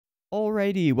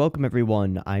Alrighty, welcome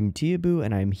everyone. I'm Teeaboo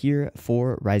and I'm here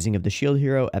for Rising of the Shield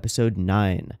Hero episode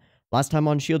 9. Last time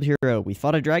on Shield Hero, we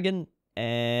fought a dragon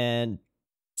and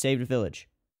saved a village.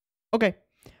 Okay.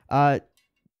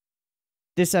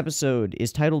 This episode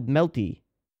is titled Melty,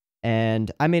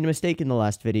 and I made a mistake in the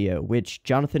last video, which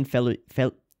Jonathan Felisario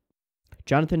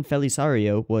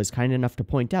was kind enough to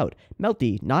point out.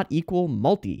 Melty, not equal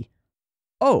multi.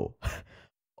 Oh.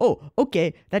 Oh,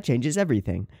 okay, that changes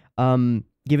everything.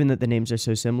 Given that the names are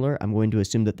so similar, I'm going to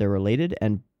assume that they're related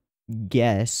and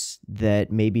guess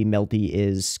that maybe Melty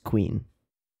is queen.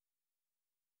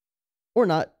 Or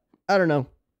not. I don't know.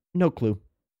 No clue.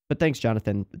 But thanks,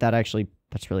 Jonathan. That's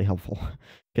really helpful.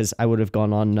 Because I would have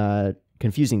gone on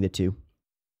confusing the two.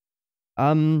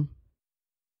 No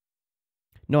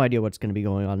idea what's going to be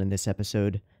going on in this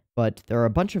episode. But there are a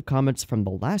bunch of comments from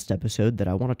the last episode that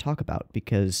I want to talk about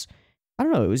because I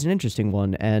don't know, it was an interesting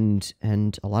one, and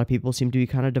a lot of people seem to be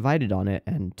kind of divided on it,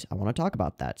 and I want to talk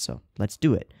about that, so let's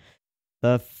do it.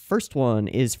 The first one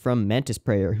is from Mantis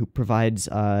Prayer, who provides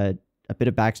a bit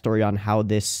of backstory on how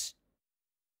this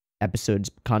episode's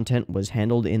content was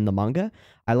handled in the manga.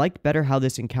 I liked better how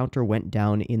this encounter went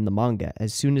down in the manga.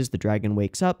 As soon as the dragon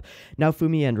wakes up,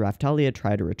 Naofumi and Raphtalia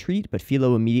try to retreat, but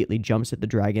Philo immediately jumps at the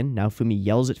dragon. Naofumi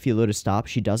yells at Philo to stop.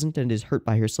 She doesn't and is hurt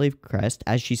by her slave crest.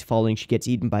 As she's falling, she gets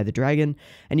eaten by the dragon,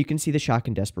 and you can see the shock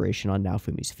and desperation on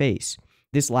Naofumi's face.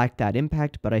 This lacked that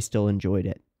impact, but I still enjoyed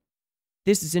it.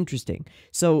 This is interesting.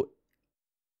 So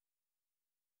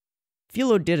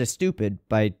Philo did a stupid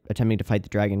by attempting to fight the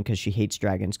dragon because she hates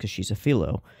dragons because she's a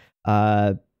Philo.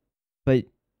 But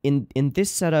in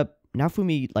this setup,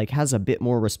 Naofumi has a bit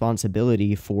more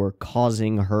responsibility for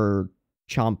causing her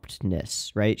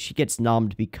chompedness, right? She gets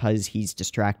nommed because he's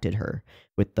distracted her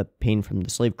with the pain from the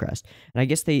slave crest. And I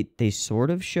guess they sort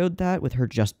of showed that with her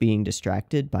just being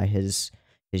distracted by his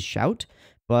shout.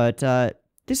 But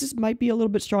this might be a little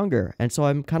bit stronger. And so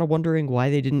I'm kind of wondering why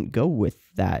they didn't go with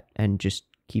that and just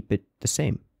keep it the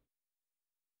same.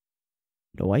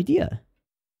 No idea.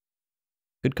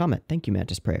 Good comment. Thank you,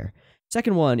 Mantis Prayer.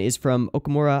 Second one is from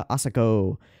Okamura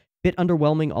Asako. Bit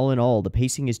underwhelming all in all. The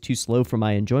pacing is too slow for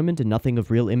my enjoyment and nothing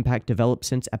of real impact developed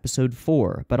since episode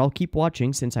 4. But I'll keep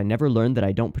watching since I never learned that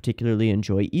I don't particularly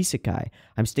enjoy isekai.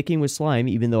 I'm sticking with Slime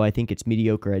even though I think it's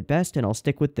mediocre at best, and I'll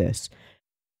stick with this.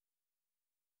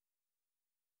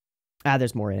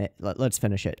 There's more in it. Let's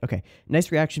finish it. Okay.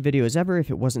 Nice reaction video as ever. If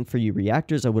it wasn't for you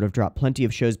reactors, I would have dropped plenty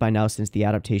of shows by now since the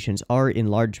adaptations are in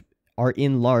large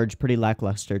pretty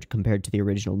lackluster compared to the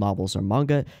original novels or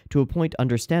manga, to a point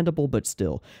understandable, but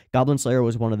still. Goblin Slayer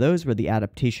was one of those where the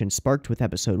adaptation sparked with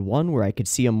episode 1, where I could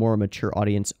see a more mature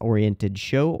audience-oriented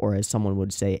show, or as someone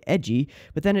would say, edgy,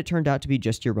 but then it turned out to be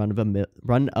just your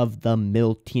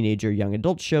run-of-the-mill teenager young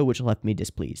adult show, which left me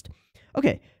displeased.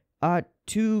 Okay.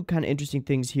 Two kind of interesting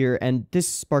things here, and this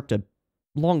sparked a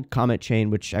long comment chain,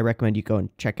 which I recommend you go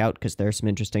and check out because there are some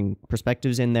interesting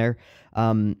perspectives in there.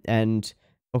 And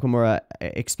Okamura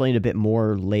explained a bit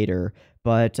more later,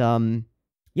 but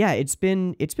yeah, it's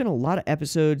been a lot of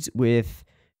episodes with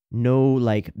no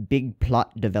big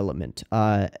plot development.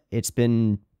 It's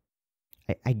been,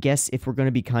 I guess if we're going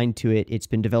to be kind to it, it's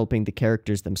been developing the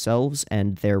characters themselves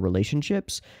and their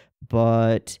relationships,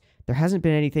 but there hasn't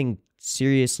been anything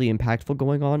seriously impactful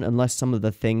going on unless some of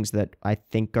the things that I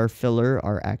think are filler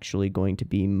are actually going to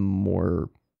be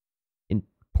more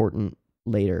important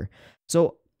later.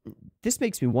 So this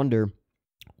makes me wonder,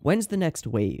 when's the next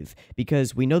wave?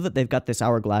 Because we know that they've got this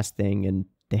hourglass thing and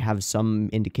they have some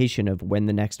indication of when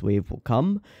the next wave will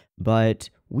come, but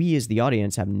we as the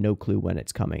audience have no clue when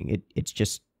it's coming. It's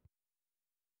just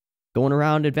going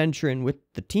around adventuring with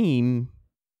the team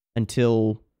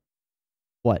until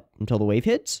what? Until the wave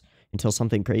hits? Until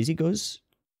something crazy goes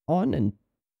on and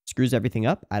screws everything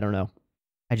up? I don't know.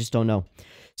 I just don't know.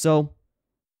 So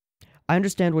I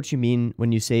understand what you mean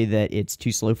when you say that it's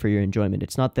too slow for your enjoyment.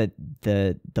 It's not that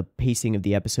the pacing of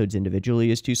the episodes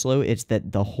individually is too slow. It's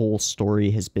that the whole story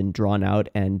has been drawn out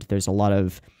and there's a lot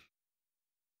of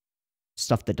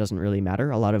stuff that doesn't really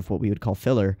matter. A lot of what we would call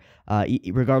filler,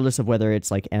 regardless of whether it's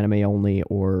anime only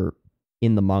or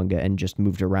in the manga and just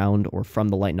moved around, or from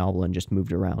the light novel and just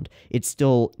moved around. It's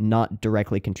still not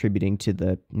directly contributing to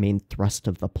the main thrust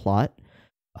of the plot.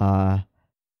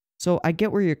 So I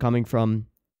get where you're coming from.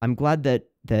 I'm glad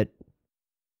that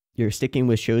you're sticking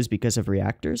with shows because of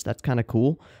reactors. That's kind of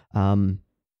cool. Goblin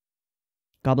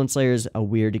Slayer is a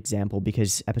weird example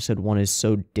because episode 1 is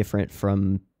so different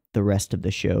from the rest of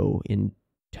the show in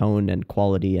tone and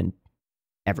quality and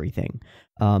everything.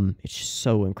 It's just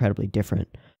so incredibly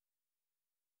different.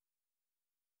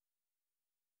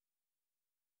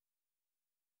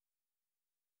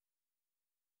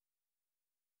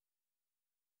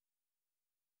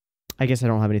 I guess I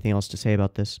don't have anything else to say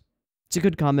about this. It's a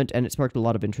good comment, and it sparked a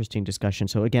lot of interesting discussion,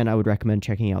 so again, I would recommend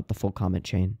checking out the full comment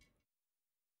chain.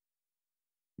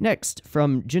 Next,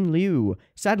 from Jin Liu.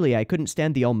 Sadly, I couldn't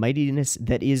stand the almightiness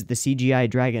that is the CGI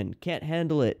dragon. Can't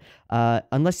handle it.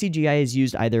 Unless CGI is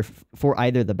used for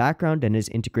either the background and is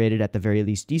integrated at the very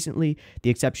least decently,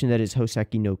 the exception that is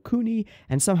Hoseki no Kuni,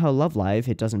 and somehow Love Live,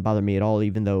 it doesn't bother me at all,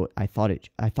 even though I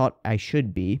thought I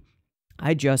should be.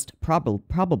 I just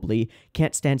probably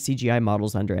can't stand CGI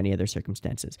models under any other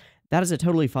circumstances. That is a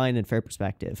totally fine and fair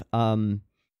perspective.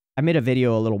 I made a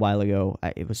video a little while ago.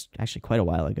 It was actually quite a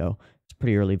while ago. It's a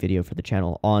pretty early video for the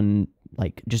channel on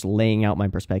like just laying out my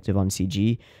perspective on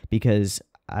CG, because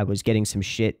I was getting some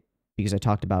shit because I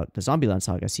talked about the Zombieland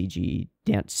Saga CG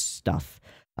dance stuff.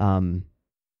 A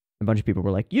bunch of people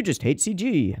were like, "You just hate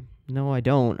CG." No, I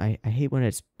don't. I hate when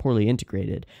it's poorly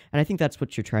integrated, and I think that's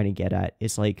what you're trying to get at.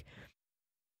 Is like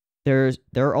there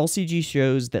are all CG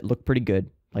shows that look pretty good,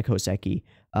 like Hoseki,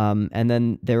 and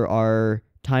then there are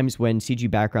times when CG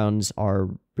backgrounds are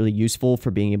really useful for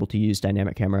being able to use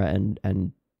dynamic camera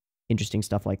and interesting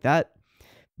stuff like that.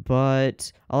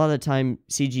 But a lot of the time,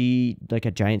 CG, like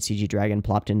a giant CG dragon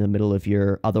plopped in the middle of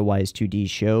your otherwise 2D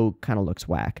show, kind of looks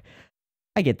whack.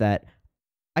 I get that.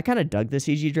 I kind of dug the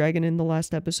CG dragon in the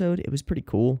last episode. It was pretty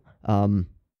cool. It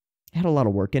had a lot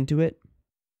of work into it,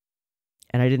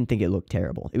 and I didn't think it looked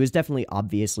terrible. It was definitely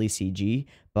obviously CG,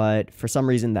 but for some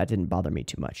reason that didn't bother me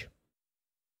too much.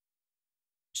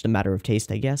 Just a matter of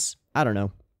taste, I guess. I don't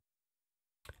know.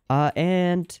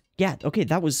 And yeah, okay,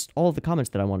 that was all of the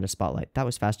comments that I wanted to spotlight. That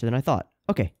was faster than I thought.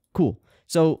 Okay, cool.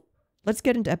 So let's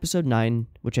get into episode 9,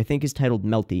 which I think is titled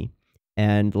Melty,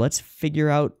 and let's figure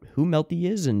out who Melty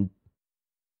is and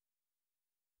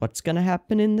what's gonna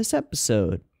happen in this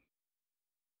episode.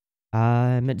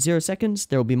 I'm at 0 seconds.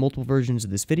 There will be multiple versions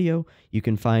of this video. You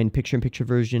can find picture-in-picture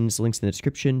versions, links in the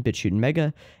description, BitChute and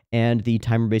Mega, and the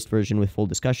timer-based version with full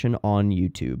discussion on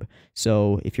YouTube.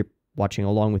 So if you're watching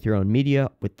along with your own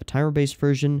media with the timer-based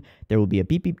version, there will be a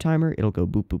beep-beep timer. It'll go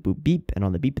boop, boop, boop, beep, and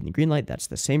on the beep and the green light, that's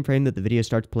the same frame that the video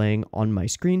starts playing on my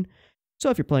screen. So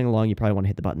if you're playing along, you probably want to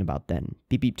hit the button about then.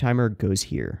 Beep-beep timer goes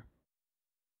here.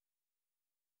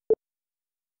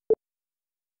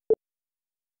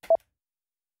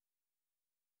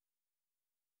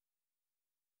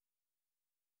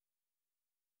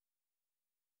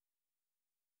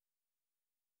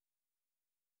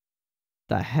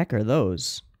 The heck are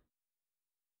those?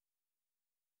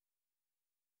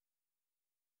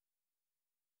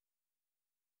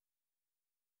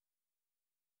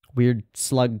 Weird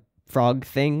slug frog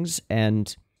things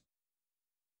and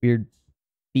weird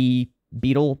bee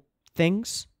beetle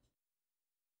things?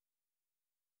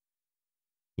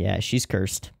 Yeah, she's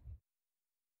cursed.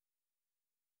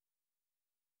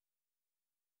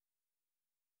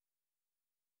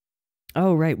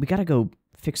 Oh, right, we gotta go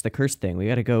fix the curse thing. We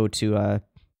gotta go to a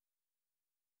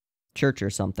church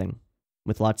or something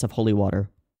with lots of holy water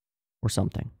or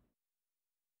something.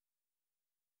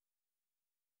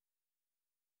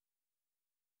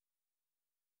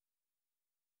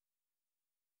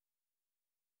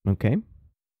 Okay.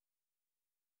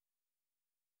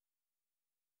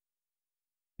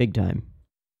 Big time.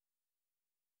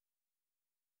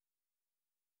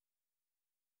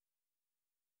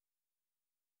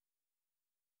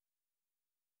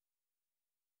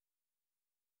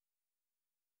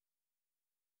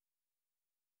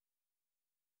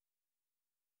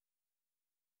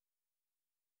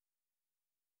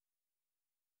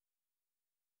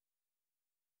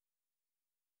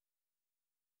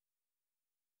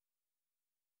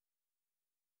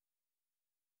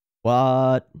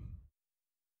 What?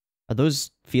 Are those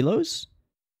Philos?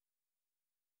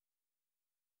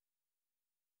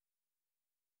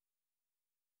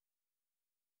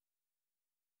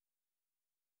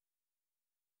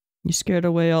 You scared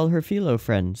away all her Philo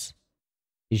friends.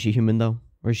 Is she human, though?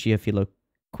 Or is she a Philo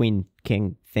queen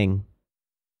king thing?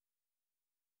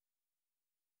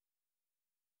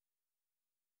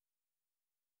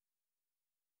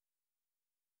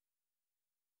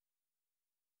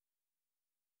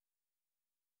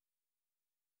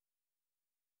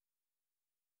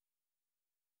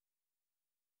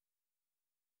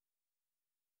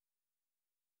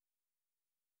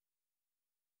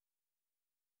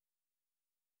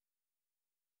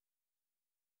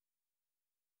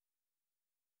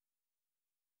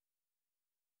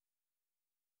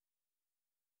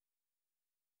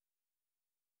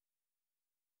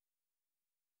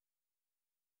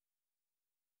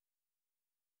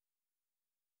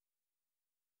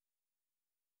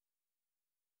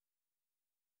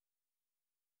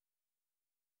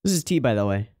 This is T, by the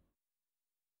way.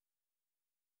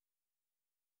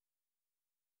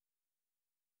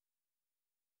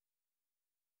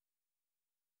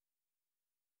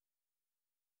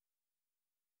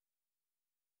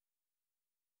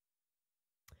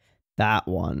 That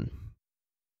one.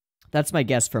 That's my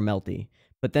guess for Melty.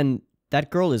 But then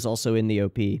that girl is also in the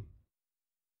OP. The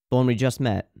one we just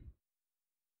met.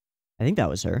 I think that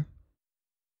was her.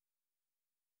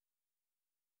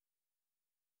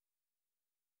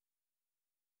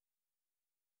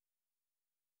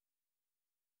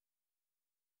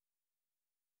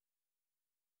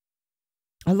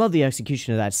 I love the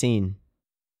execution of that scene.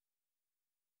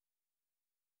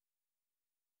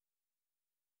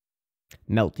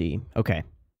 Melty. Okay.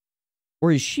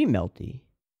 Or is she Melty?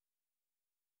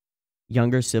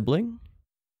 Younger sibling?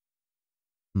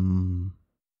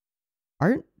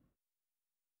 Aren't...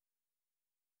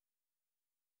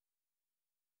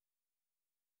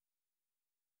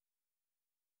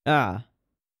 Ah.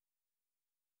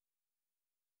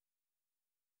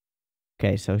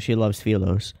 Okay, so she loves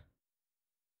Philos.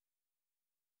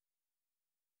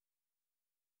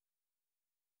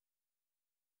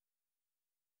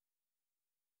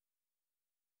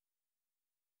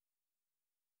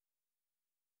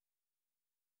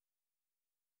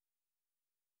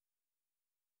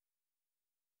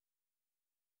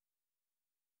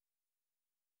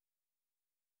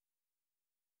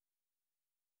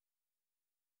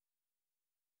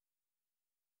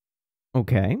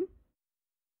 Okay.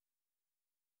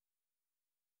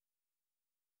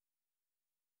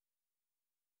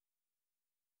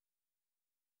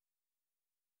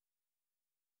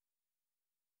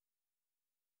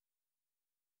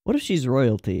 What if she's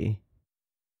royalty?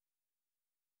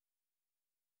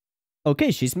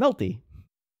 Okay, she's Melty.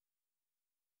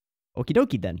 Okie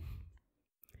dokie then.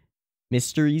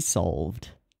 Mystery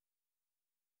solved.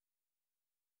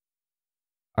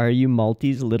 Are you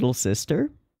Malty's little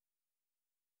sister?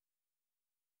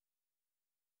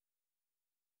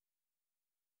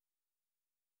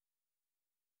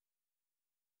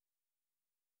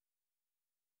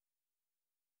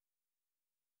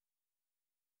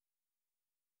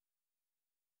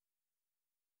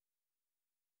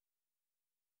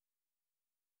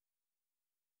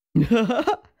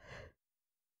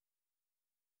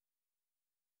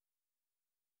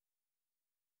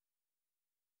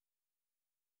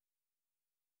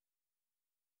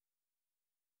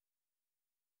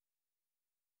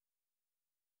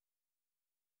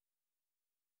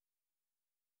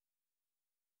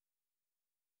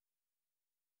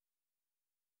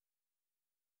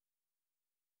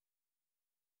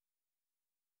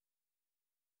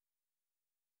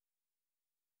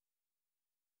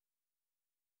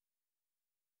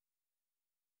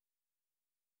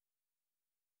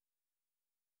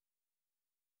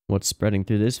 What's spreading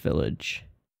through this village?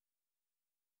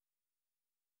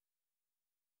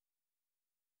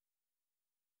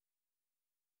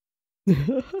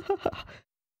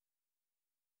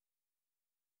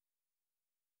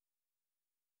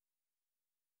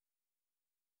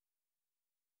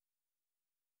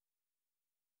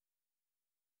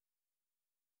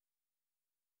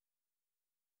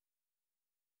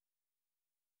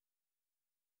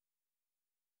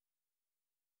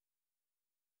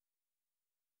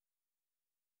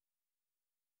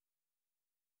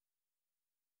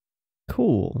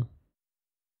 Cool.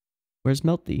 Where's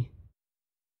Melty?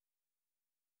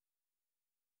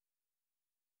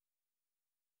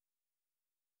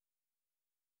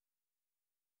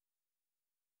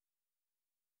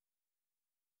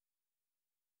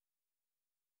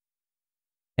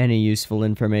 Any useful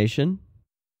information?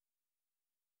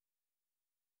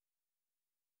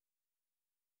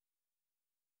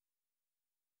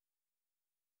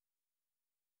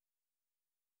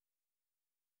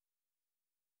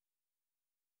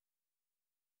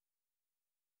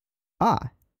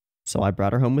 Ah, so I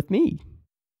brought her home with me.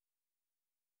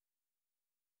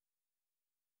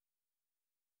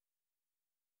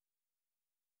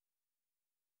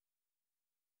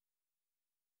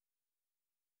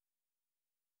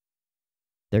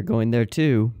 They're going there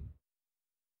too.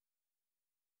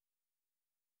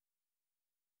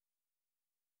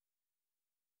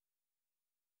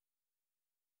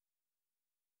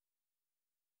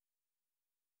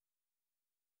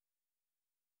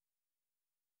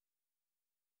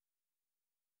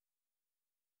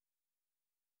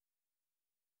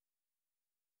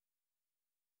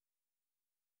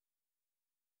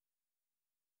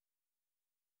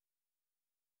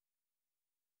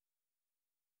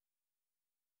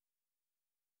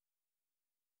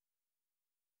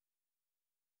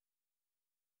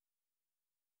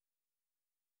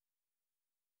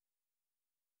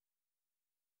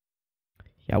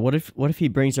 Yeah, what if he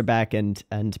brings her back and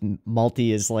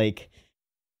Malty is like,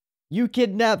 "You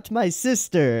kidnapped my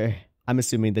sister." I'm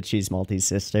assuming that she's Malty's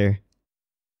sister.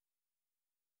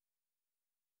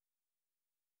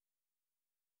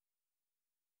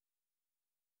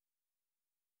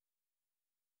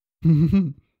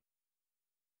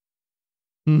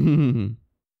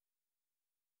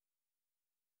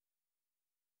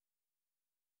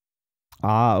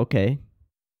 Ah, okay.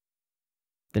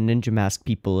 The Ninja Mask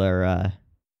people are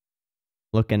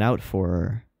looking out for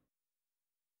her.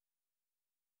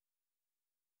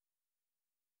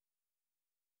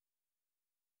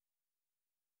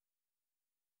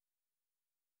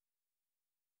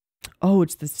 Oh,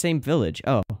 it's the same village.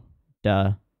 Oh,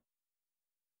 duh.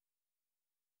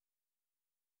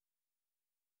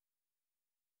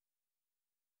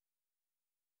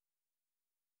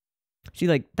 See,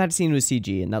 like, that scene was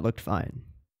CG, and that looked fine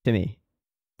to me.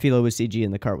 Philo was CG,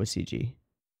 and the cart was CG.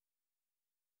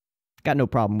 Got no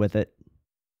problem with it.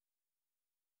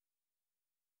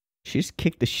 She just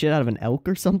kicked the shit out of an elk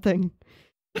or something?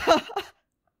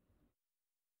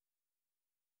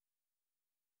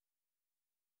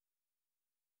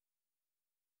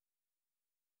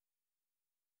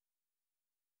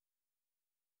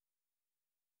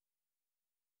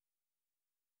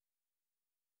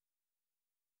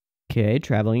 Okay,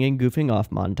 traveling and goofing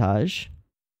off montage.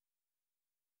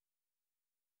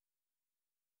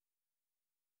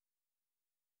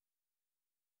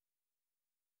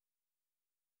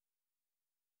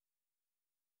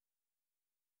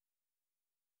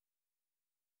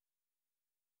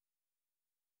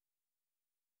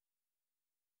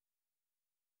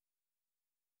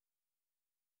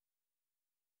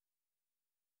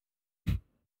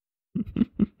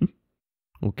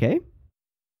 Okay.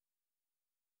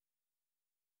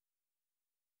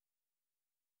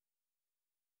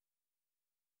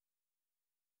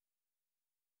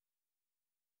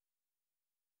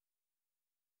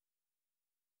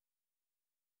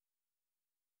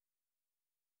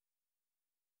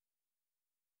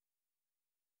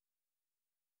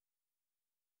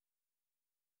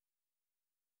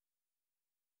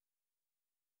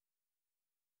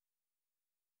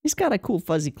 He's got a cool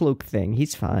fuzzy cloak thing.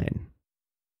 He's fine.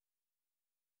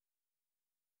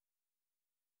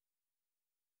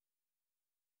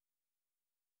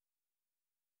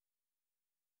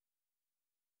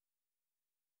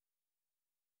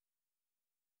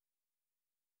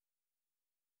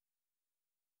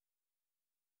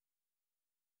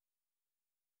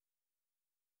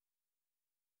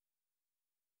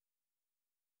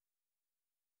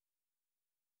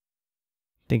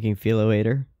 Thinking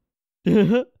Philoator.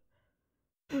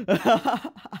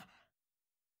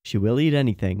 She will eat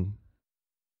anything.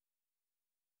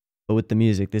 But with the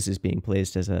music, this is being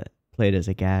played as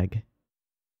a gag.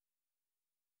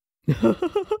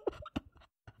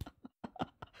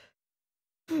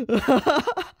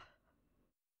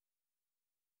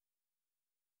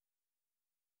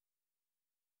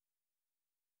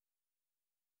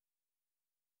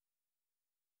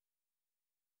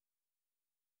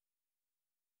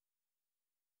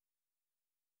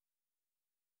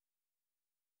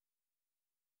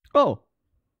 Oh.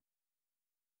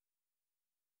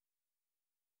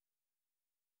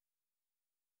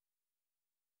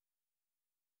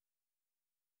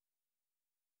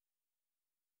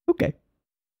 Okay.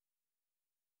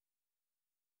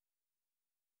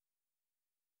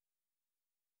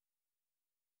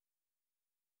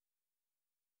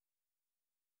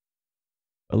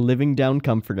 A living down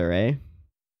comforter, eh?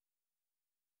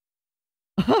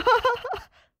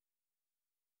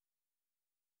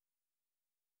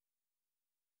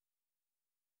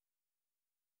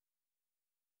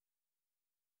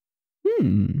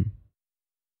 Hmm.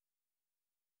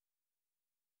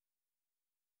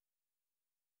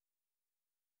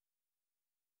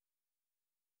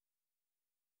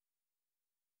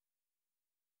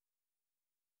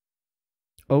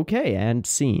 Okay, and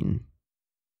scene.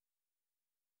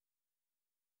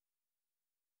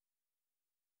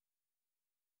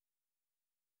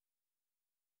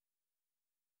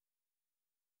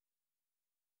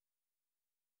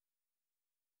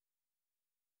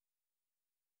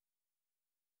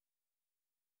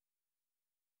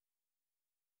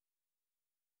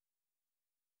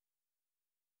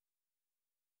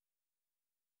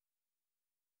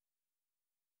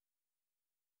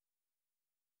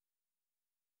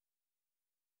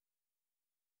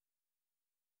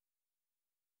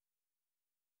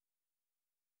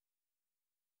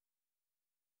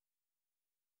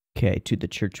 Okay, to the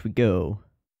church we go.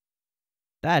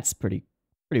 That's pretty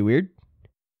weird.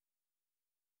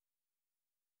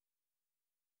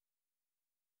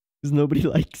 Because nobody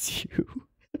likes you.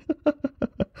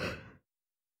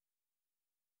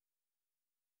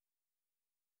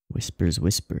 Whispers,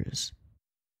 whispers.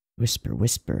 Whisper,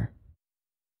 whisper.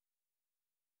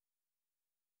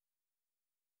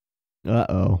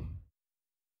 Uh-oh.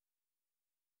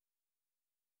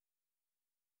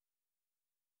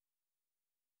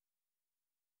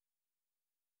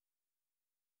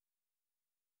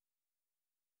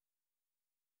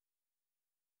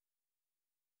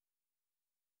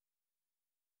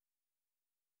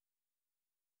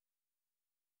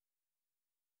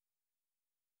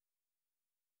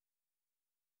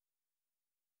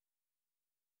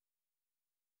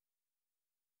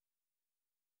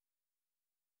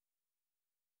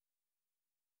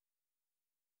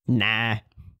 Nah.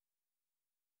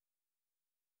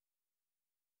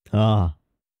 Ah.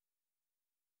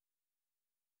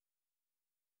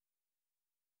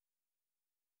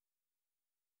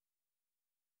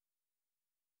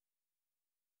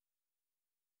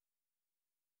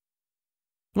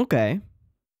 Okay.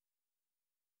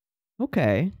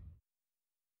 Okay.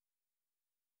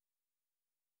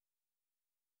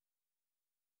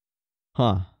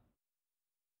 Huh.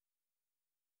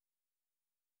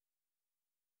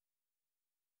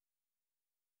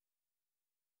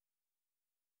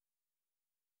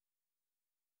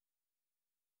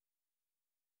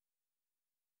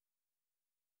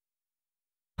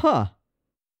 Huh.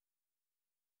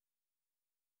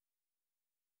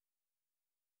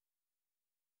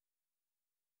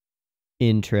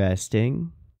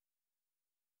 Interesting.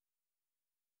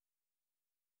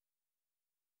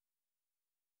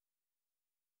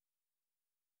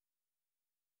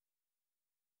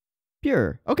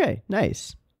 Pure. Okay,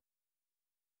 nice.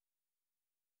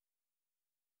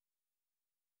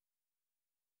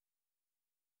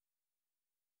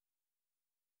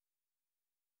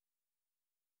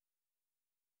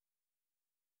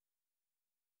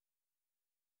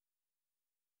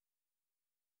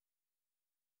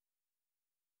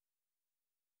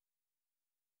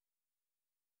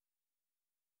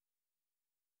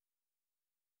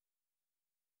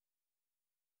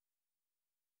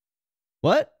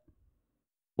 What?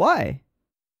 Why?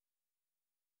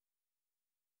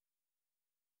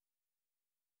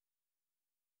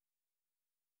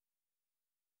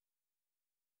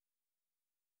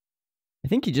 I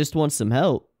think he just wants some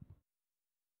help.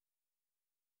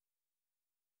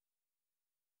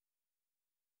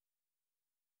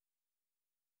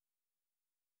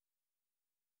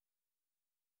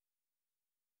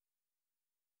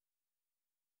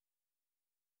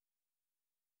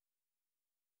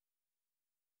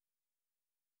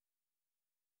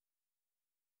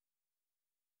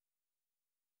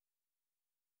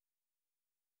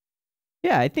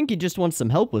 Yeah, I think he just wants some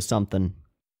help with something.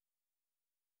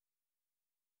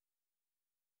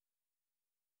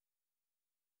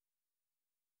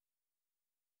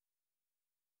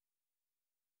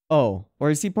 Oh, or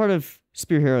is he part of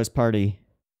Spear Hero's party?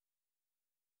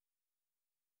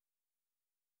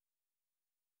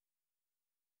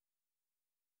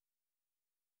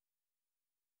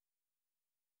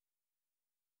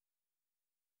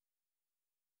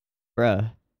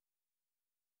 Bruh.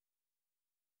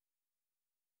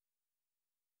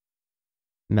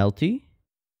 Melty?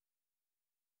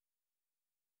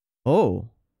 Oh.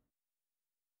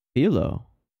 Philo.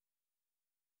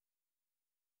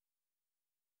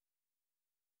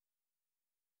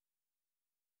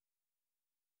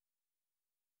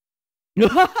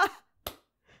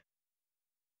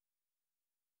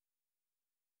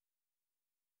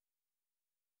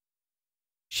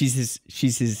 she's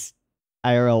his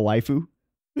IRL waifu.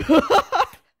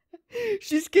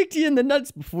 She's kicked you in the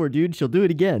nuts before, dude. She'll do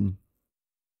it again.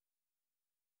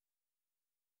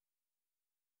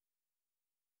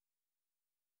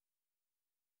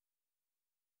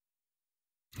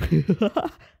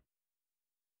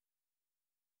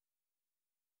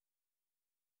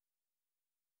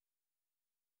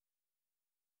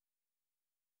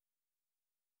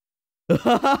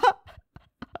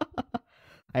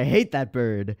 I hate that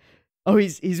bird. Oh,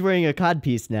 he's wearing a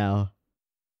codpiece now.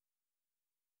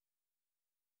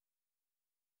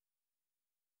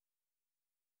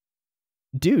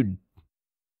 Dude.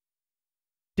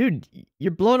 Dude,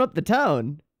 you're blowing up the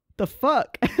town. The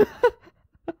fuck?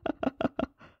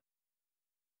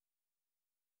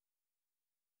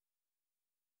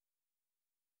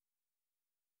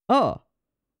 Oh,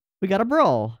 we got a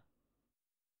brawl.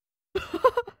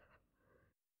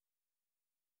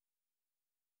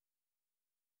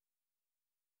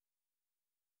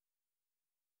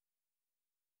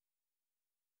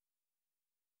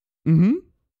 Mm-hmm.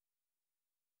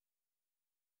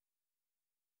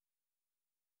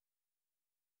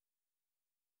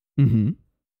 Mm-hmm.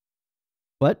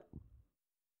 What?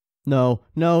 No,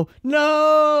 no,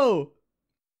 no!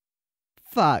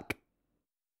 Fuck.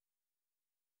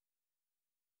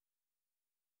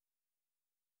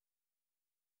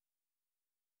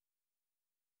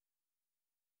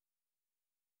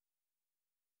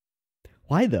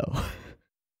 Why though?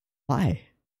 Why?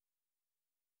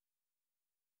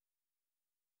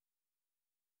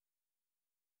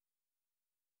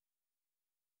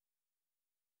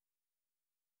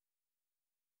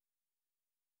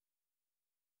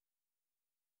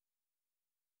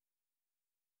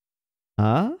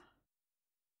 Huh?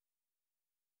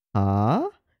 Huh?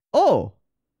 Oh!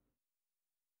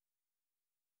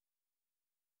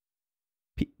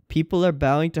 People are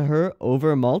bowing to her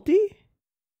over Malty?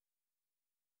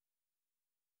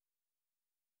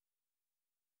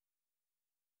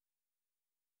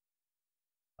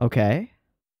 Okay.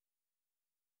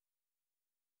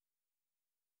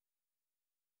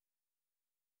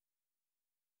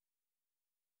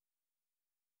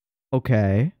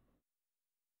 Okay.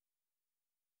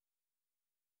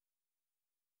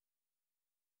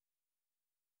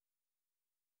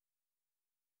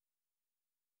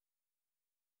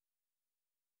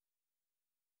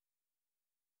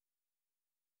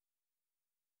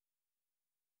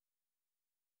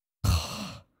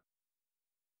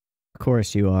 Of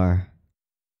course you are.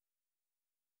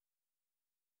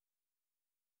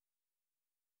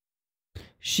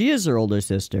 She is her older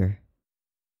sister.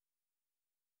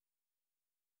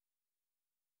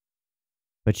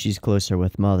 But she's closer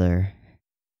with Mother.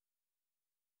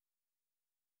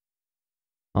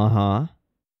 Uh-huh.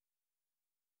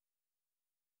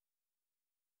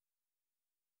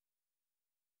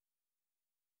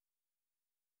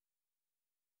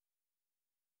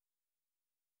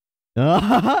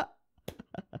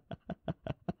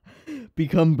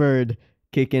 Become bird.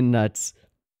 Kicking nuts.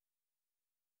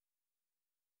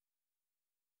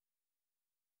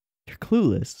 You're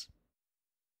clueless.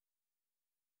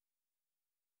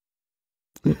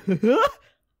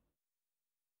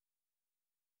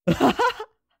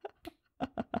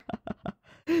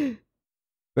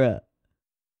 Bruh.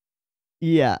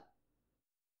 Yeah.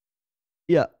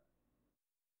 Yeah.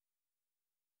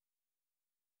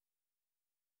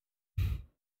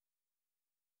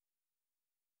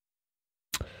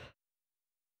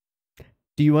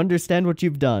 Do you understand what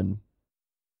you've done?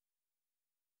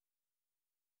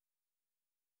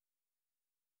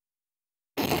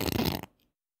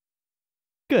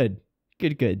 Good.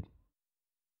 Good, good.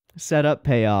 Set up,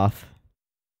 payoff.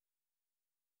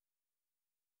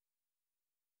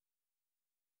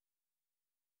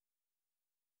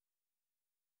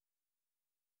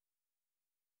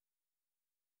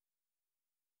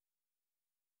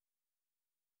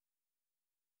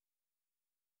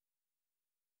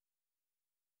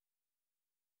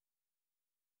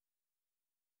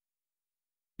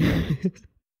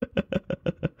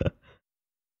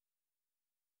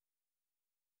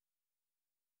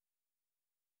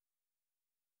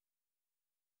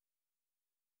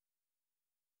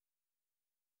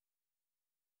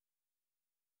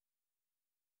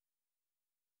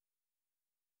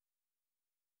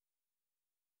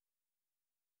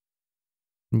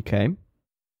 Okay.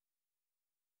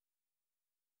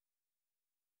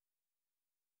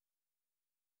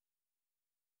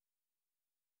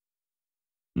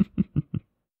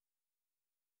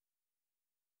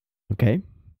 Okay.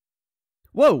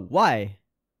 Whoa, why?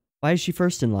 Why is she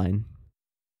first in line?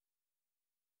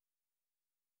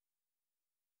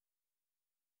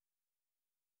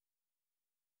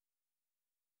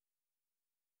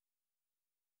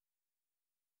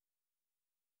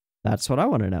 That's what I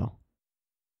want to know.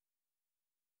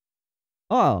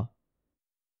 Oh.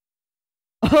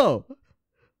 Oh.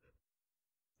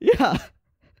 Yeah.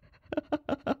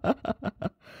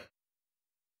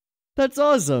 That's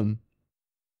awesome.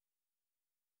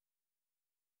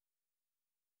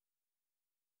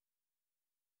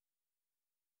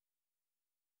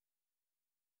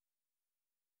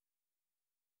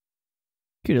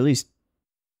 You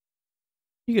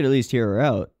could at least hear her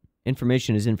out.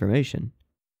 Information is information.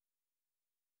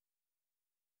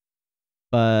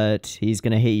 But he's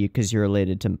gonna hate you because you're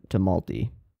related to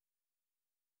Malty.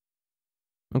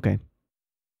 Okay.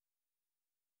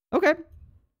 Okay.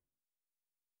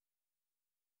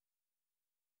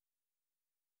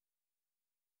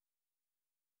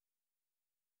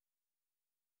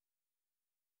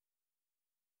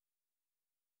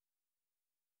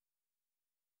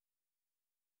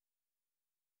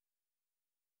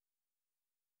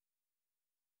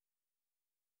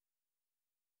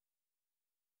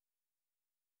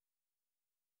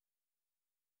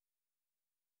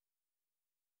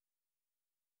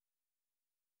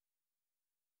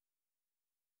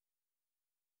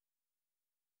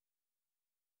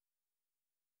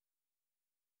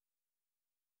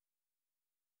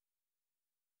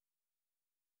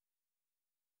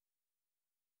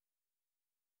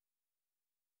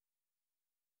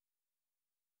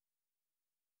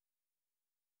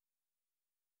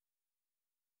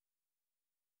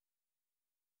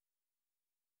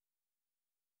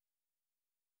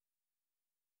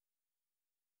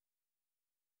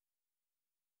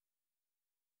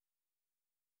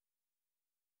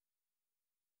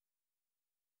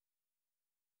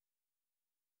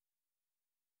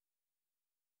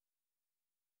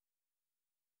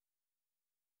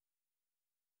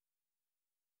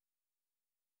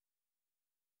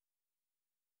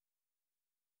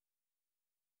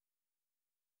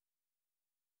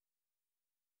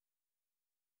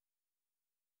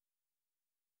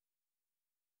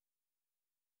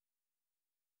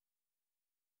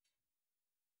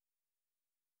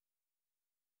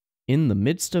 In the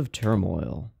midst of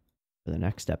turmoil for the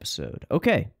next episode.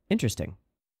 Okay, interesting.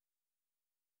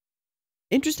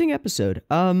 Interesting episode.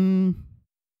 Kind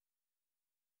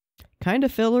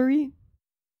of fillery,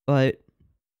 but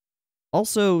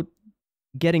also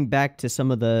getting back to some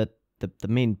of the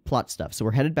main plot stuff. So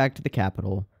we're headed back to the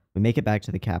capital. We make it back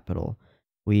to the capital.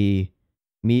 We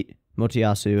meet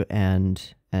Motoyasu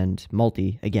and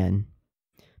Multi again.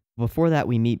 Before that,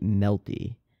 we meet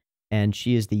Melty, and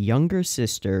she is the younger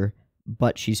sister,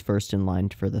 but she's first in line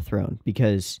for the throne,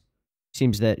 because it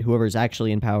seems that whoever's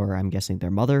actually in power, I'm guessing their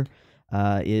mother,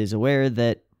 is aware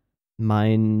that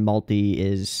Multi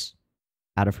is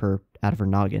out of her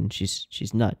noggin.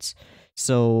 She's nuts.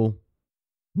 So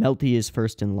Melty is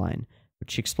first in line,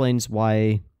 which explains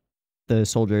why the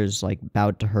soldiers like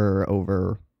bowed to her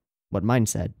over what mine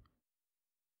said.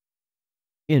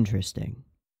 Interesting.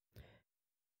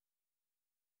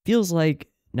 Feels like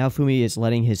Naofumi is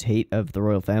letting his hate of the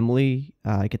royal family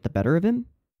get the better of him,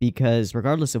 because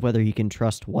regardless of whether he can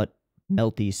trust what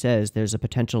Melty says, there's a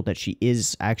potential that she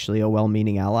is actually a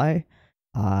well-meaning ally,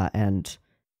 and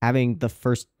having the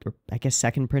first, or I guess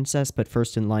second princess, but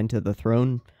first in line to the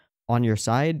throne on your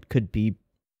side could be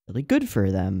really good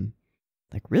for them.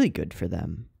 Like, really good for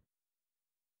them.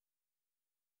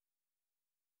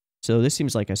 So this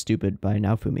seems like a stupid by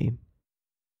Naofumi.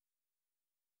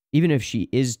 Even if she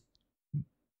is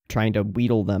trying to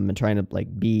wheedle them and trying to,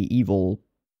 like, be evil,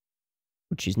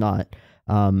 which she's not,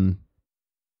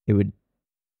 it would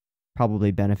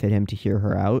probably benefit him to hear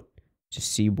her out, to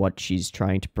see what she's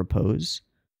trying to propose.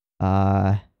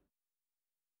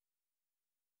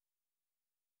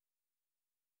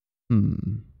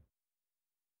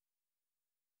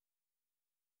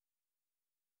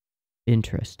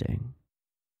 Interesting.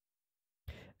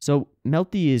 So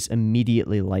Melty is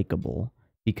immediately likable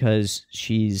because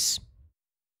she's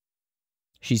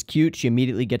cute. She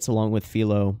immediately gets along with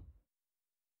Philo.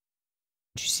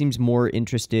 She seems more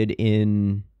interested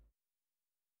in,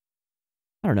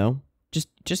 I don't know,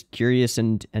 just curious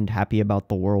and happy about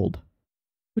the world,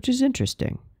 which is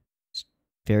interesting. It's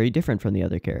very different from the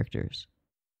other characters.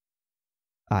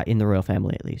 In the royal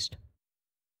family, at least.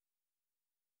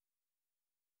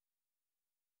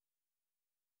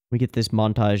 We get this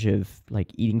montage of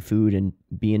like eating food and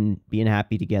being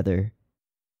happy together.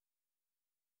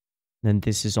 Then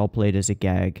this is all played as a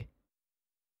gag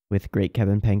with great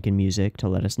Kevin Penkin music to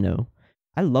let us know.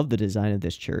 I love the design of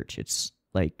this church. It's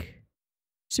like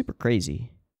super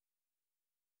crazy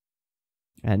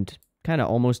and kind of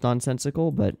almost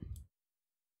nonsensical, but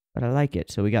I like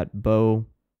it. So we got bow.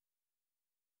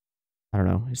 I don't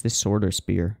know. Is this sword or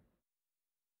spear?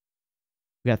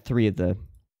 We got three of the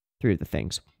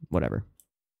things. Whatever.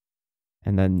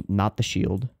 And then not the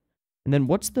shield. And then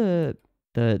what's the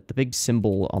big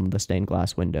symbol on the stained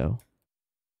glass window?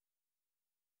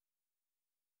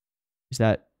 Is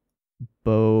that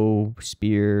bow,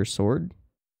 spear, sword?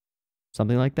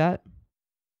 Something like that?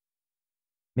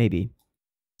 Maybe.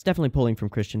 It's definitely pulling from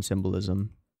Christian symbolism,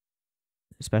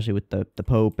 especially with the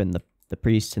Pope and the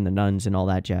priests and the nuns and all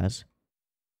that jazz.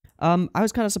 I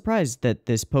was kind of surprised that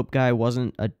this Pope guy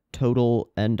wasn't a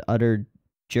total and utter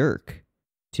jerk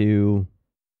to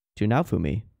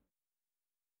Naofumi.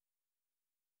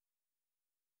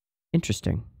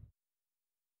 Interesting.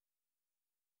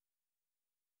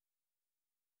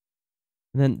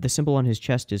 And then the symbol on his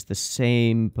chest is the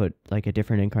same, but like a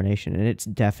different incarnation, and that's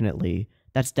definitely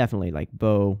like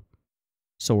bow,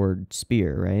 sword,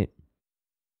 spear, right?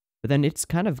 But then it's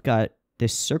kind of got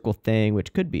this circle thing,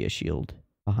 which could be a shield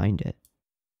behind it.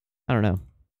 I don't know.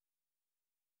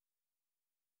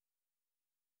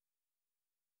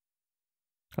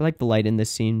 I like the light in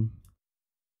this scene.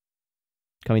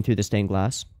 Coming through the stained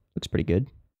glass. Looks pretty good.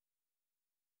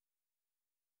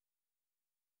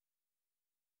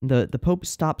 The Pope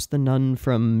stops the nun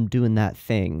from doing that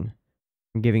thing,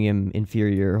 from giving him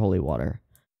inferior holy water.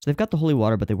 So they've got the holy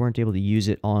water, but they weren't able to use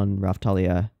it on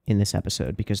Raphtalia in this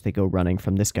episode because they go running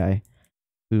from this guy,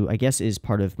 who I guess is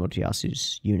part of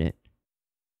Motoyasu's unit.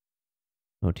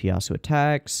 Motoyasu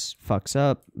attacks, fucks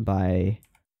up by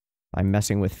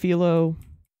messing with Philo.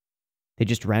 They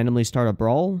just randomly start a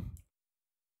brawl.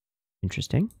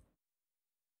 Interesting.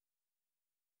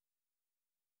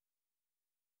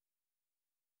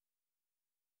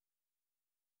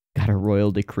 Got a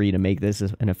royal decree to make this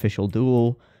an official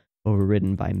duel,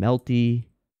 overridden by Melty.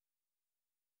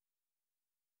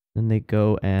 Then they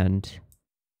go and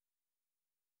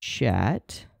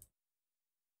chat.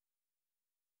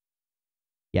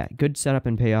 Yeah, good setup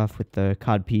and payoff with the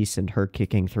codpiece and her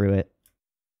kicking through it.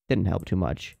 Didn't help too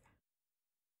much.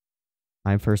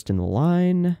 I'm first in the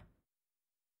line.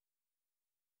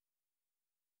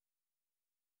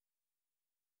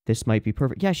 this might be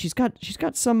perfect. Yeah, she's got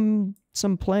some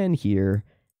plan here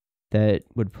that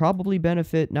would probably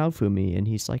benefit Naofumi, and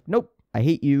he's like, nope, I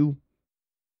hate you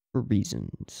for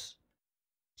reasons.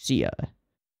 See ya.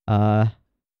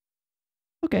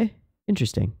 Okay,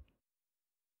 interesting.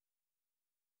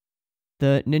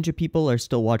 The ninja people are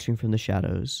still watching from the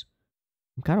shadows.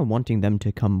 I'm kind of wanting them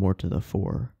to come more to the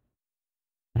fore.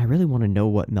 And I really want to know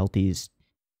what Melty's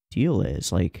deal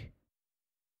is. Like,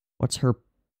 what's her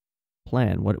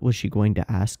plan? What was she going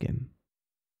to ask him?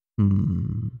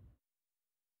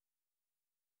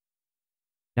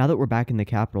 Now that we're back in the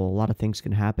capital, a lot of things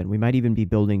can happen. We might even be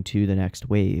building to the next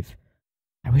wave.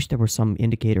 I wish there was some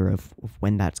indicator of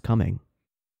when that's coming.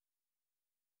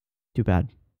 Too bad.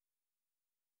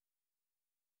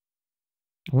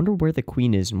 I wonder where the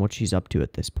queen is and what she's up to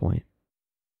at this point.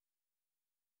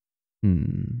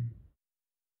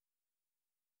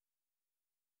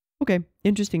 Okay,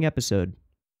 interesting episode.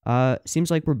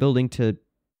 Seems like we're building to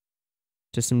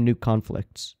some new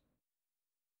conflicts.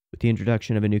 With the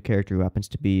introduction of a new character who happens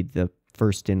to be the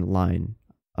first in line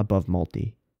above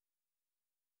Malty.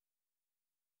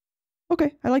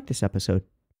 Okay, I like this episode.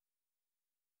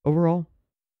 Overall,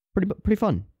 pretty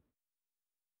fun.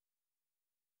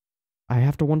 I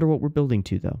have to wonder what we're building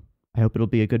to, though. I hope it'll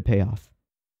be a good payoff.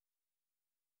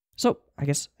 So, I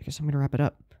guess I'm going to wrap it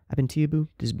up. I've been Teeaboo.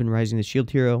 This has been Rising the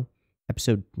Shield Hero,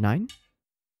 episode 9?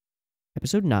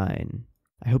 Episode 9.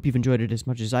 I hope you've enjoyed it as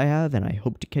much as I have, and I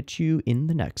hope to catch you in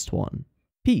the next one.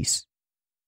 Peace.